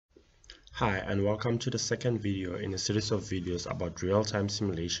Hi and welcome to the second video in a series of videos about real-time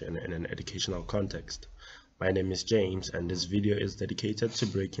simulation in an educational context. My name is James and this video is dedicated to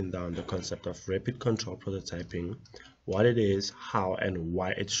breaking down the concept of rapid control prototyping, what it is, how and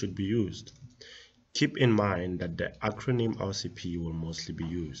why it should be used. Keep in mind that the acronym RCP will mostly be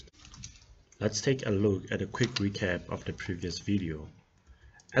used. Let's take a look at a quick recap of the previous video.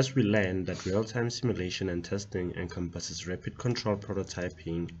 As we learned that real-time simulation and testing encompasses rapid control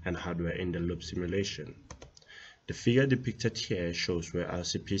prototyping and hardware-in-the-loop simulation. The figure depicted here shows where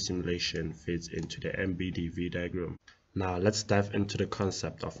RCP simulation fits into the MBDV diagram. Now let's dive into the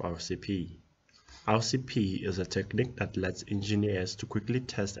concept of RCP. RCP is a technique that lets engineers to quickly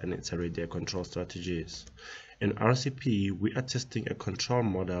test and iterate their control strategies. In RCP, we are testing a control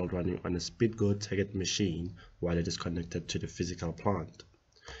model running on a speed-go target machine while it is connected to the physical plant.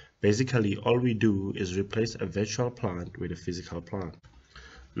 Basically, all we do is replace a virtual plant with a physical plant.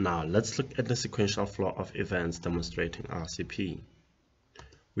 Now, let's look at the sequential flow of events demonstrating RCP.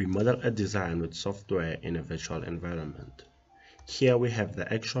 We model a design with software in a virtual environment. Here we have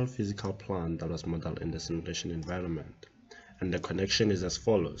the actual physical plant that was modeled in the simulation environment. And the connection is as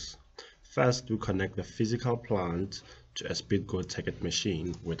follows. First, we connect the physical plant to a speed-go target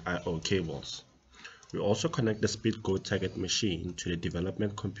machine with I/O cables. We also connect the speed-go target machine to the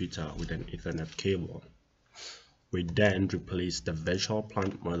development computer with an Ethernet cable. We then replace the virtual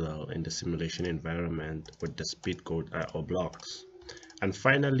plant model in the simulation environment with the speed-go I/O blocks. And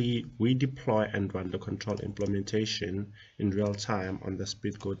finally, we deploy and run the control implementation in real time on the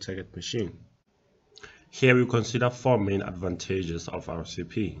speed-go target machine. Here we consider four main advantages of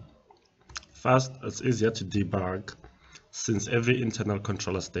RCP. First, it's easier to debug since every internal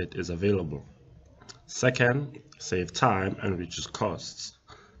controller state is available. Second, save time and reduce costs.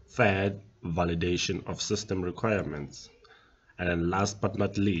 Third, validation of system requirements. And then last but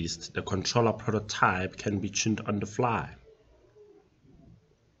not least, the controller prototype can be tuned on the fly.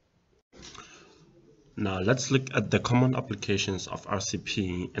 Now let's look at the common applications of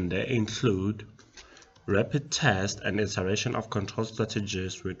RCP, and they include rapid test and iteration of control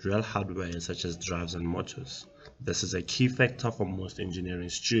strategies with real hardware such as drives and motors. This is a key factor for most engineering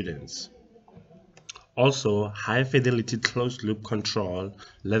students. Also, high-fidelity closed-loop control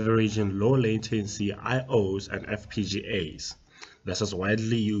leveraging low-latency I/Os and FPGAs. This is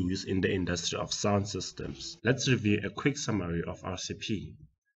widely used in the industry of sound systems. Let's review a quick summary of RCP.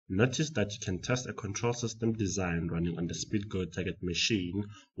 Notice that you can test a control system design running on the speed-go target machine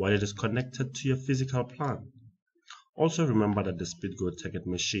while it is connected to your physical plant. Also remember that the speed-go target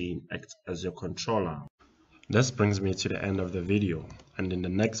machine acts as your controller. This brings me to the end of the video, and in the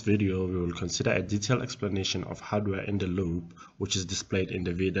next video we will consider a detailed explanation of hardware in the loop, which is displayed in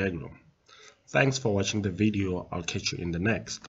the V diagram. Thanks for watching the video. I'll catch you in the next.